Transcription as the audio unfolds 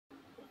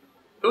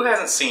Who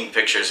hasn't seen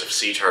pictures of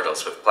sea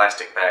turtles with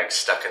plastic bags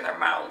stuck in their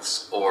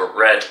mouths, or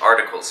read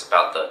articles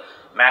about the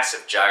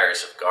massive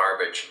gyres of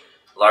garbage,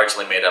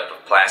 largely made up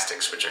of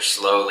plastics, which are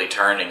slowly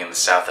turning in the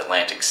South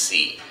Atlantic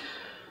Sea?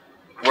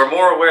 We're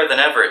more aware than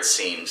ever, it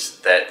seems,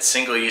 that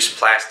single-use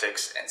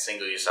plastics and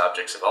single-use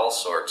objects of all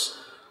sorts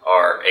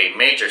are a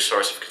major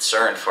source of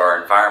concern for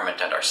our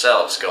environment and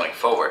ourselves going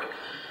forward.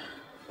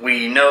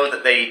 We know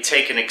that they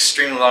take an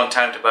extremely long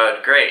time to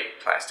biodegrade,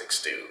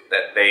 plastics do,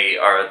 that they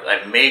are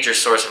a major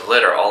source of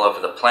litter all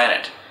over the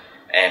planet,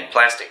 and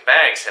plastic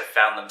bags have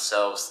found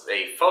themselves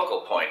a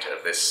focal point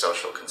of this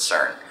social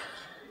concern.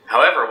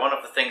 However, one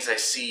of the things I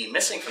see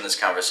missing from this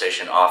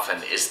conversation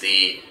often is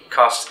the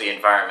cost to the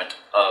environment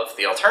of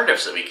the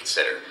alternatives that we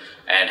consider,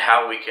 and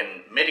how we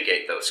can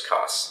mitigate those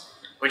costs,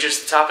 which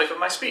is the topic of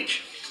my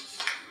speech.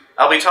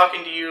 I'll be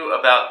talking to you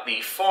about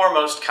the 4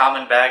 most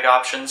common bag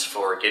options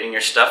for getting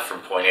your stuff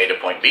from point A to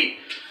point B.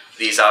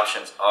 These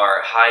options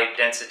are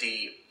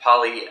high-density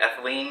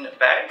polyethylene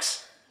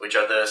bags, which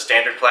are the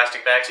standard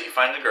plastic bags that you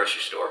find in the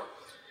grocery store,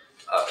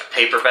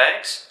 paper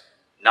bags,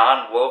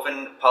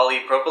 non-woven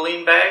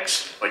polypropylene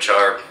bags, which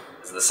are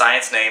the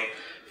science name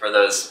for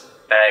those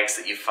bags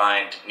that you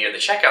find near the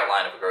checkout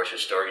line of a grocery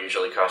store,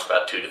 usually cost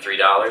about $2 to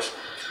 $3,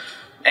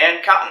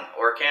 and cotton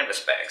or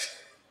canvas bags.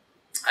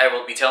 I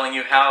will be telling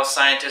you how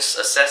scientists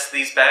assess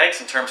these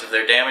bags in terms of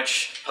their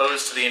damage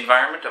posed to the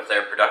environment of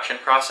their production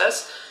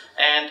process,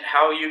 and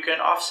how you can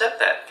offset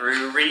that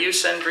through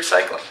reuse and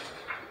recycling.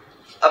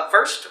 Up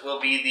first will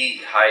be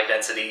the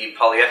high-density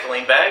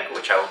polyethylene bag,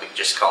 which I will be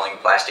just calling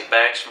plastic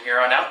bags from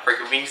here on out for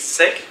convenience's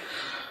sake.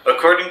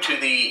 According to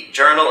the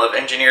Journal of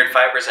Engineered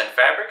Fibers and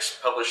Fabrics,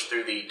 published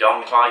through the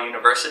Donghua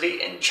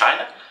University in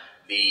China,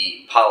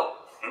 the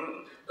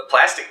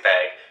plastic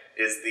bag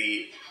is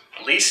the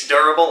least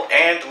durable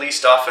and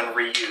least often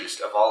reused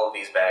of all of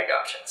these bag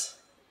options.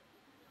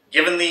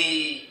 Given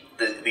the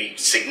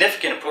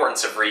significant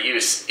importance of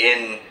reuse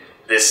in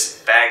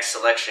this bag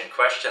selection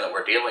question that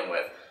we're dealing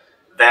with,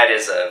 that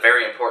is a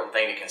very important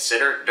thing to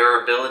consider.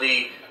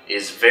 Durability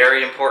is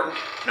very important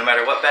no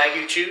matter what bag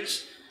you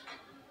choose.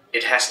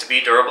 It has to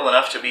be durable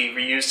enough to be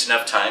reused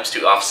enough times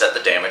to offset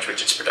the damage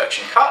which its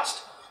production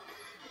caused.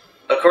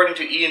 According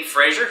to Ian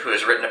Fraser, who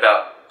has written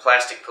about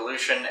plastic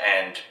pollution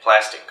and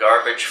plastic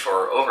garbage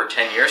for over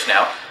 10 years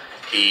now,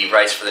 he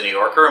writes for The New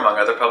Yorker, among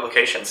other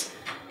publications.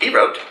 He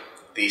wrote,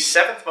 "The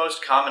 7th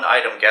most common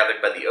item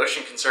gathered by the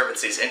Ocean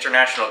Conservancy's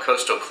International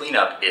Coastal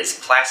Cleanup is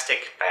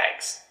plastic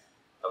bags.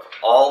 Of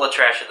all the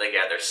trash that they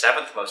gather,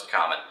 7th most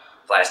common,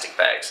 plastic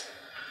bags."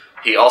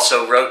 He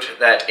also wrote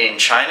that in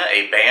China,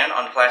 a ban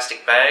on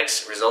plastic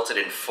bags resulted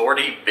in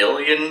 40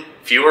 billion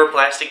fewer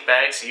plastic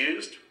bags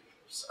used.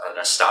 It's an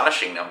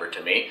astonishing number to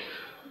me.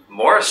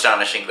 More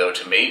astonishing, though,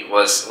 to me,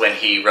 was when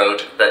he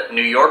wrote that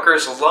New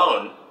Yorkers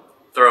alone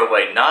throw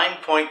away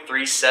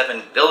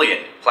 9.37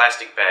 billion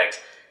plastic bags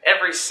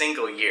every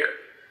single year.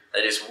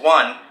 That is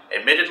one,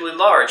 admittedly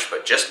large,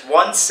 but just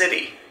one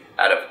city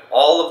out of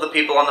all of the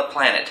people on the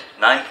planet,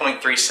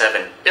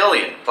 9.37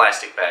 billion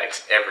plastic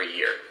bags every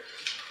year.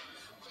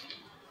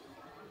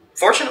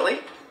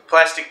 Fortunately,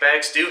 plastic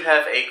bags do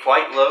have a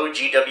quite low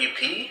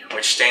GWP,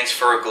 which stands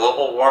for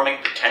global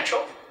warming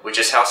potential, which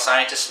is how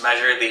scientists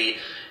measure the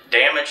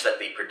damage that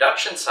the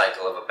production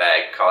cycle of a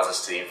bag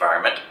causes to the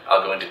environment.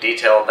 I'll go into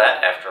detail of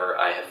that after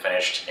I have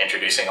finished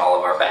introducing all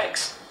of our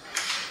bags.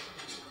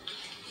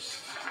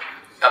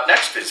 Up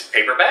next is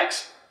paper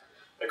bags.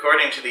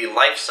 According to the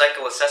Life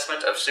Cycle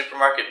Assessment of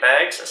Supermarket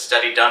Bags, a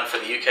study done for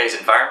the UK's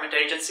Environment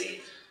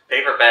Agency,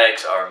 paper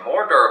bags are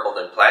more durable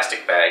than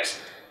plastic bags.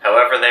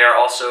 However, they are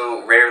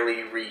also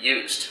rarely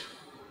reused.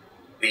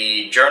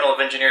 The Journal of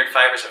Engineered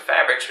Fibers and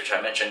Fabrics, which I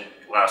mentioned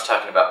when I was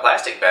talking about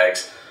plastic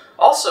bags,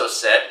 also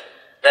said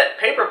that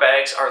paper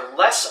bags are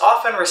less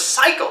often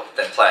recycled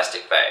than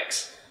plastic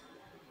bags.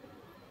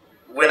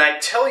 When I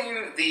tell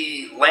you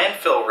the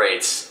landfill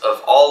rates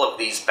of all of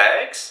these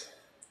bags,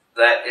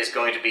 that is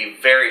going to be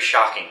very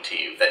shocking to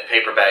you, that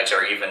paper bags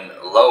are even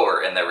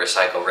lower in their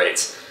recycle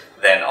rates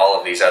than all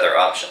of these other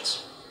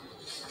options.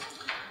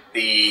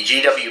 The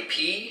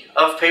GWP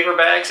of paper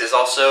bags is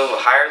also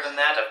higher than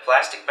that of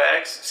plastic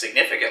bags,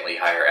 significantly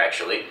higher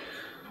actually,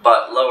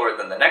 but lower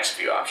than the next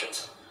few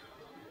options.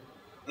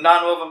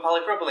 Non-woven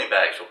polypropylene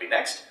bags will be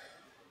next.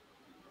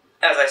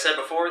 As I said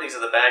before, these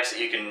are the bags that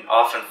you can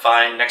often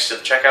find next to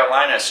the checkout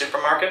line in a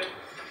supermarket.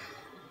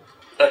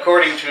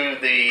 According to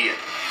the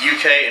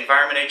UK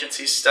Environment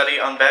Agency's study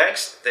on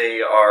bags,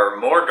 they are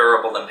more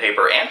durable than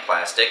paper and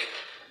plastic.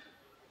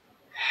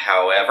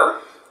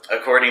 However,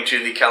 according to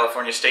the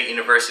California State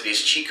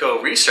University's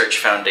Chico Research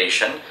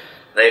Foundation,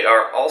 they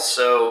are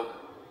also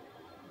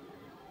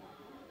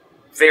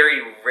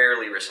very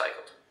rarely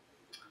recycled.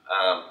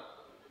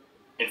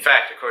 In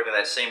fact, according to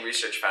that same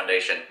research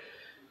foundation,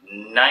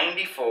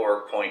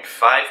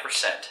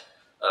 94.5%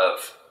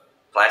 of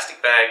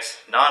plastic bags,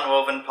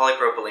 non-woven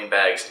polypropylene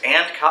bags,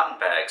 and cotton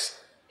bags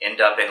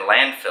end up in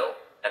landfill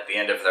at the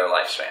end of their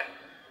lifespan.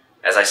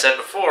 As I said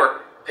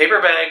before,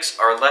 paper bags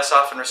are less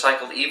often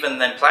recycled even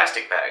than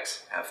plastic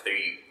bags. Now, if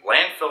the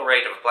landfill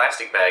rate of a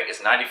plastic bag is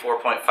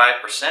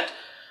 94.5%,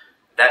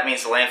 that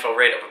means the landfill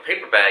rate of a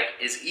paper bag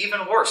is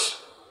even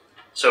worse.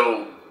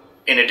 So,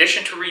 in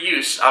addition to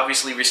reuse,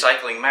 obviously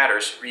recycling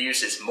matters.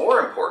 Reuse is more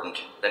important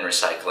than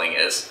recycling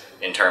is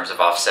in terms of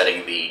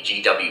offsetting the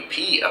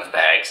GWP of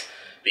bags,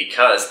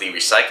 because the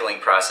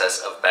recycling process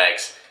of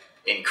bags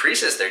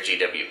increases their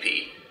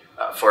GWP.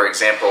 For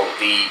example,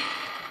 the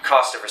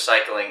cost of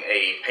recycling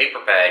a paper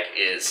bag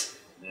is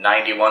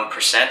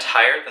 91%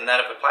 higher than that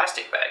of a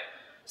plastic bag.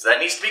 So that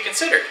needs to be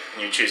considered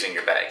when you're choosing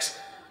your bags.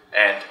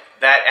 And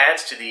that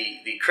adds to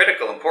the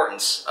critical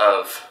importance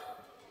of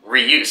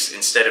reuse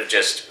instead of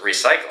just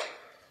recycling.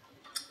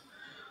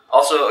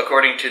 Also,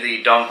 according to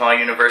the Donghua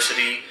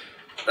University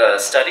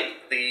study,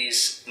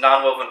 these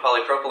non-woven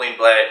polypropylene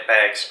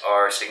bags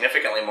are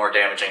significantly more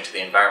damaging to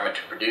the environment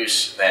to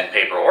produce than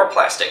paper or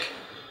plastic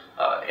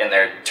in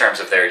terms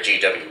of their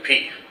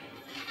GWP.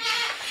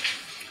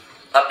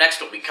 Up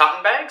next will be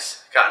cotton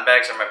bags. Cotton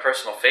bags are my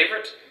personal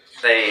favorite.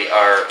 They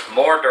are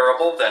more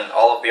durable than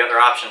all of the other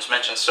options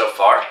mentioned so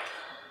far.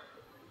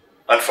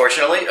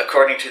 Unfortunately,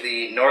 according to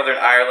the Northern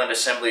Ireland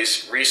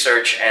Assembly's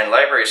Research and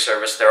Library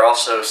Service, they're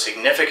also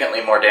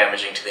significantly more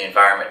damaging to the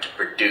environment to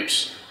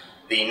produce.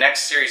 The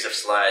next series of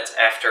slides,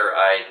 after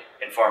I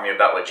inform you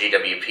about what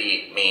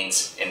GWP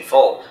means in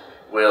full,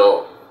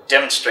 will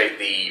demonstrate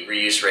the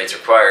reuse rates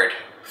required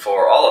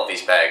for all of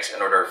these bags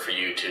in order for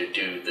you to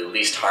do the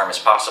least harm as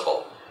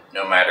possible,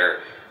 no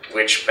matter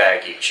which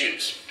bag you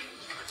choose.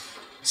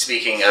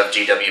 Speaking of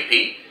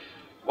GWP,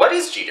 what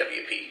is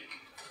GWP?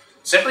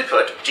 Simply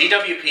put,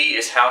 GWP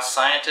is how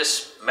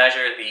scientists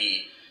measure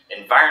the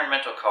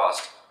environmental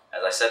cost,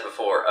 as I said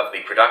before, of the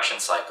production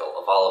cycle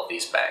of all of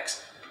these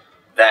bags.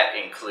 That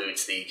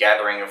includes the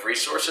gathering of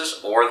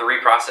resources or the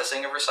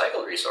reprocessing of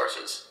recycled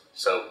resources.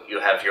 So you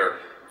have your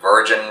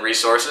virgin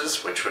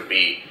resources, which would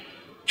be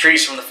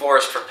trees from the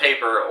forest for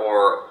paper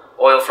or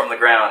oil from the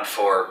ground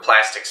for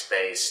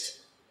plastics-based,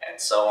 and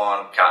so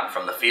on, cotton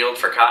from the field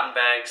for cotton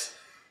bags.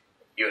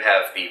 You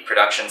have the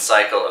production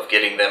cycle of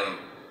getting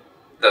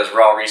those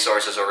raw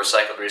resources or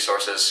recycled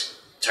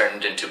resources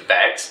turned into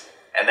bags.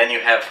 And then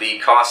you have the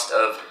cost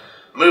of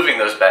moving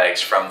those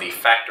bags from the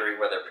factory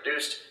where they're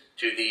produced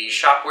to the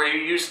shop where you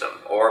use them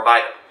or buy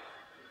them.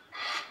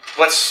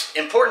 What's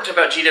important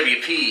about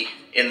GWP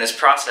in this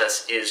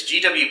process is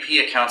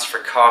GWP accounts for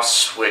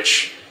costs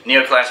which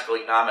neoclassical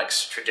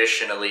economics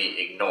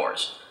traditionally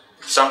ignores.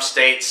 Some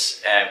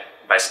states,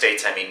 by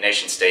states I mean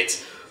nation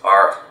states,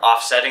 are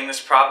offsetting this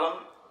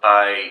problem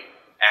by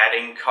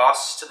adding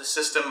costs to the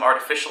system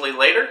artificially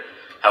later.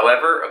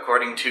 However,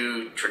 according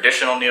to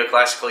traditional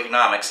neoclassical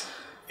economics,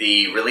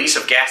 the release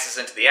of gases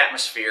into the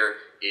atmosphere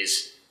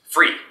is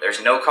free.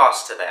 There's no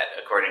cost to that,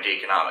 according to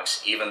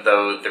economics, even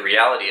though the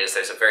reality is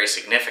there's a very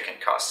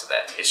significant cost to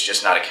that. It's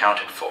just not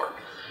accounted for.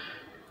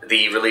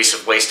 The release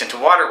of waste into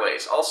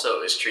waterways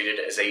also is treated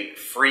as a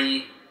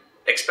free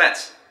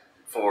expense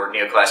for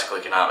neoclassical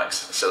economics.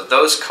 So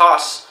those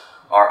costs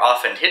are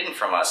often hidden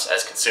from us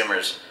as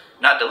consumers,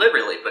 not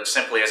deliberately, but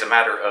simply as a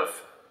matter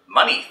of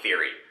money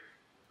theory.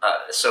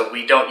 So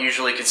we don't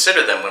usually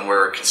consider them when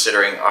we're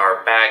considering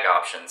our bag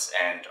options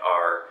and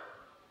our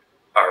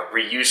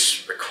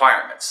reuse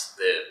requirements.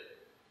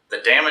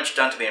 The damage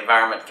done to the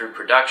environment through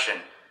production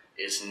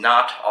is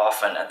not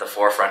often at the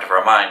forefront of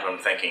our mind when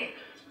thinking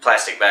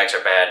plastic bags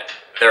are bad,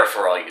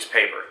 therefore I'll use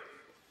paper.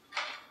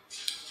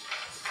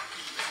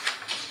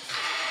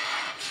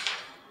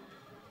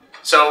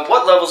 So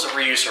what levels of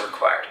reuse are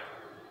required?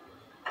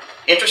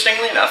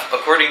 Interestingly enough,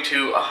 according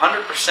to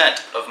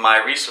 100% of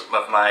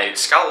my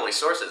scholarly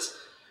sources,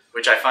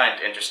 which I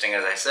find interesting,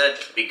 as I said,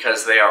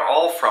 because they are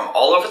all from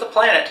all over the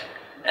planet,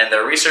 and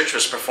their research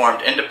was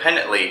performed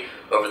independently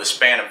over the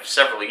span of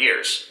several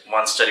years.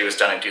 One study was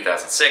done in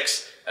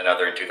 2006,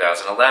 another in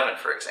 2011,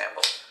 for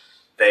example.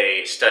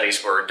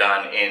 Studies were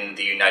done in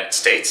the United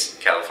States,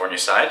 California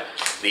side,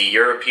 the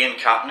European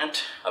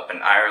continent, up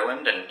in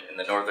Ireland and in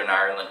the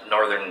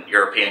northern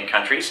European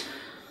countries,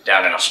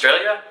 down in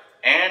Australia,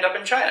 and up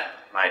in China,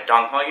 my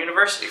Donghua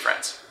University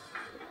friends.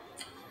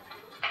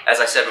 As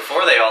I said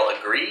before, they all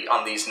agree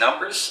on these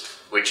numbers,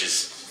 which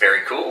is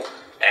very cool,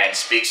 and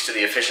speaks to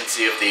the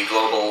efficiency of the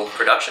global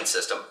production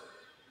system.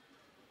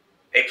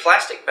 A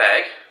plastic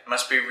bag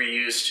must be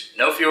reused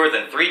no fewer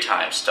than 3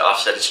 times to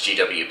offset its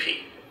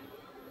GWP.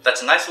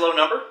 That's a nice low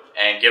number,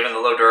 and given the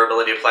low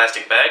durability of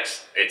plastic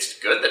bags, it's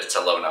good that it's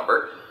a low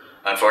number.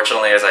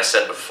 Unfortunately, as I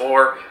said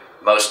before,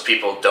 most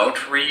people don't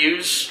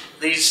reuse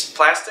these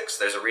plastics.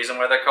 There's a reason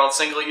why they're called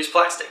single-use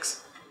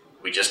plastics.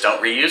 We just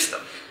don't reuse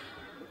them.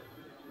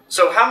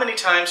 So how many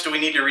times do we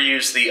need to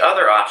reuse the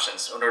other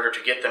options in order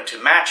to get them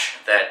to match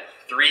that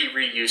 3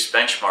 reuse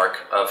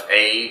benchmark of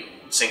a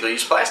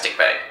single-use plastic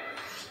bag?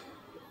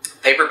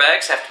 Paper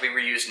bags have to be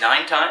reused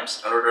 9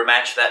 times in order to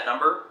match that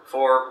number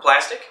for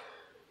plastic.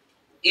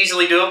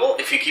 Easily doable.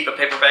 If you keep a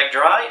paper bag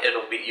dry,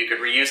 you could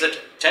reuse it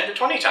 10 to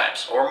 20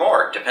 times or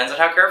more. Depends on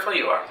how careful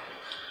you are.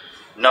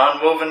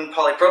 Non-woven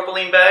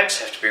polypropylene bags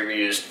have to be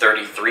reused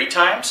 33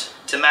 times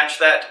to match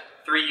that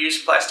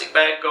 3-use plastic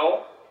bag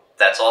goal.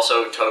 That's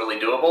also totally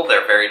doable.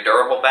 They're very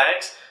durable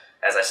bags.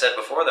 As I said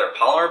before, they're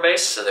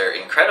polymer-based, so they're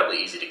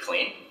incredibly easy to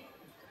clean.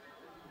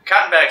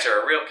 Cotton bags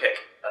are a real kick.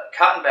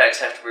 Cotton bags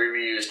have to be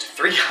reused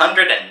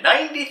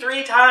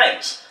 393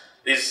 times.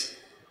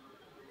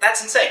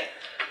 That's insane.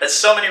 That's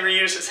so many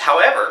reuses.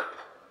 However,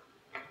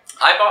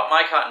 I bought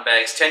my cotton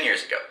bags 10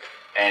 years ago,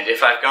 and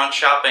if I've gone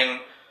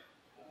shopping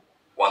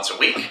once a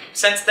week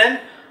since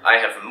then, I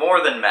have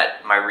more than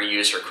met my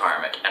reuse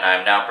requirement, and I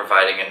am now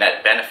providing a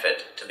net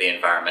benefit to the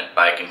environment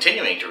by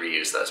continuing to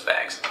reuse those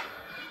bags.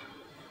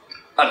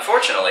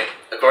 Unfortunately,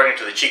 according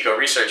to the Chico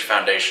Research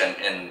Foundation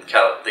in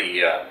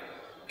the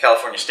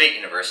California State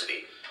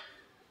University,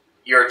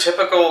 your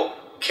typical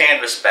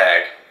canvas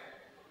bag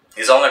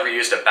is only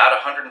reused about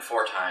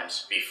 104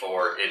 times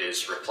before it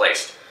is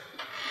replaced.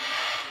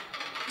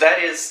 That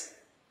is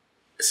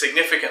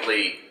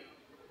significantly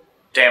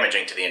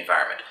damaging to the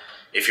environment.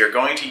 If you're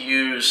going to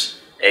use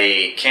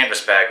a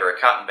canvas bag or a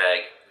cotton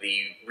bag,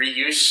 the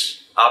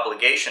reuse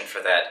obligation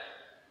for that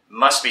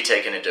must be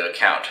taken into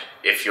account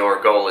if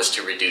your goal is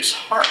to reduce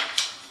harm.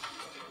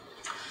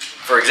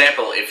 For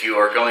example, if you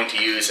are going to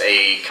use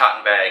a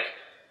cotton bag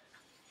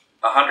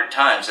 100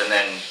 times and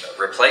then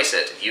replace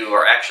it, you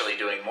are actually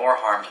doing more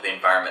harm to the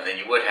environment than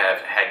you would have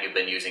had you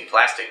been using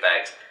plastic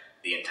bags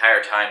the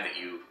entire time that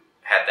you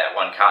had that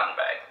one cotton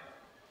bag.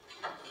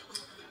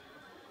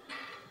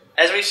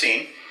 As we've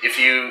seen, if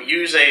you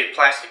use a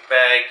plastic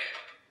bag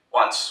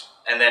once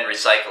and then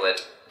recycle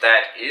it,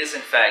 that is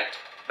in fact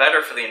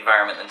better for the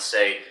environment than,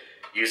 say,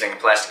 using a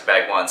plastic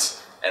bag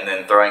once and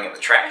then throwing it in the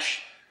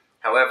trash.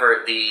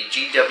 However, the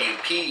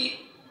GWP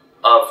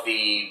of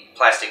the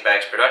plastic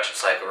bag's production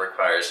cycle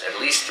requires at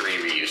least 3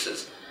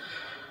 reuses.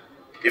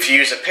 If you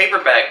use a paper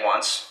bag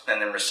once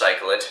and then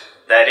recycle it,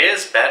 that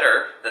is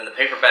better than the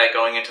paper bag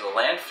going into the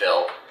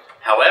landfill.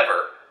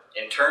 However,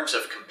 in terms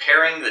of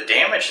comparing the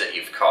damage that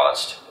you've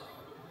caused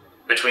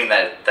between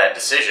that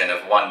decision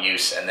of one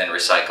use and then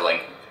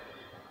recycling,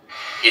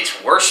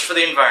 it's worse for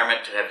the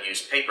environment to have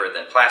used paper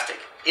than plastic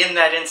in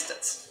that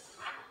instance.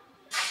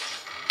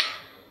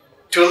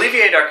 To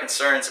alleviate our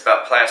concerns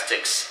about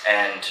plastics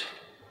and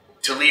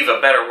to leave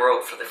a better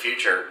world for the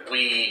future,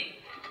 we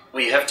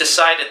have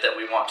decided that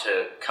we want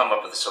to come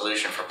up with a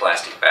solution for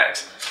plastic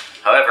bags.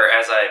 However,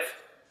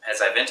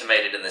 as I've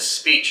intimated in this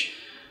speech,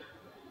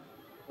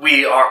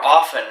 we are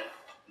often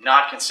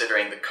not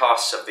considering the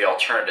costs of the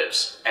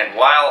alternatives. And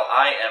while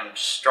I am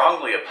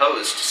strongly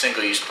opposed to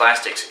single-use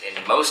plastics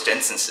in most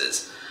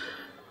instances,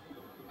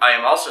 I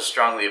am also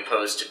strongly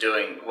opposed to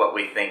doing what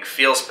we think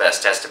feels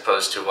best as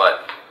opposed to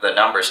what the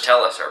numbers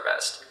tell us are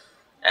best.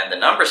 And the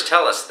numbers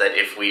tell us that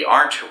if we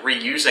aren't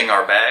reusing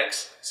our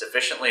bags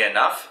sufficiently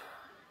enough,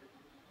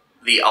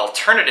 the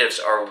alternatives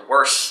are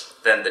worse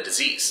than the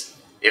disease.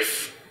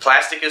 If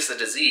plastic is the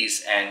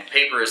disease and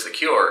paper is the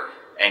cure,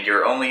 and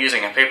you're only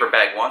using a paper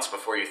bag once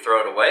before you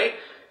throw it away,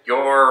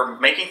 you're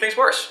making things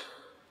worse.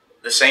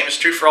 The same is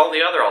true for all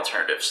the other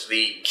alternatives.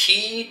 The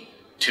key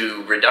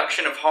to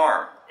reduction of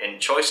harm in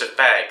choice of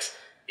bags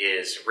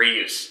is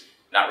reuse,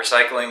 not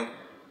recycling,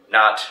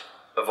 not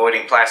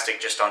avoiding plastic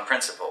just on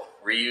principle.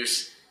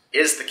 Reuse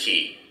is the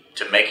key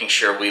to making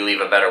sure we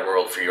leave a better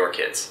world for your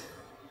kids.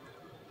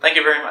 Thank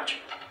you very much.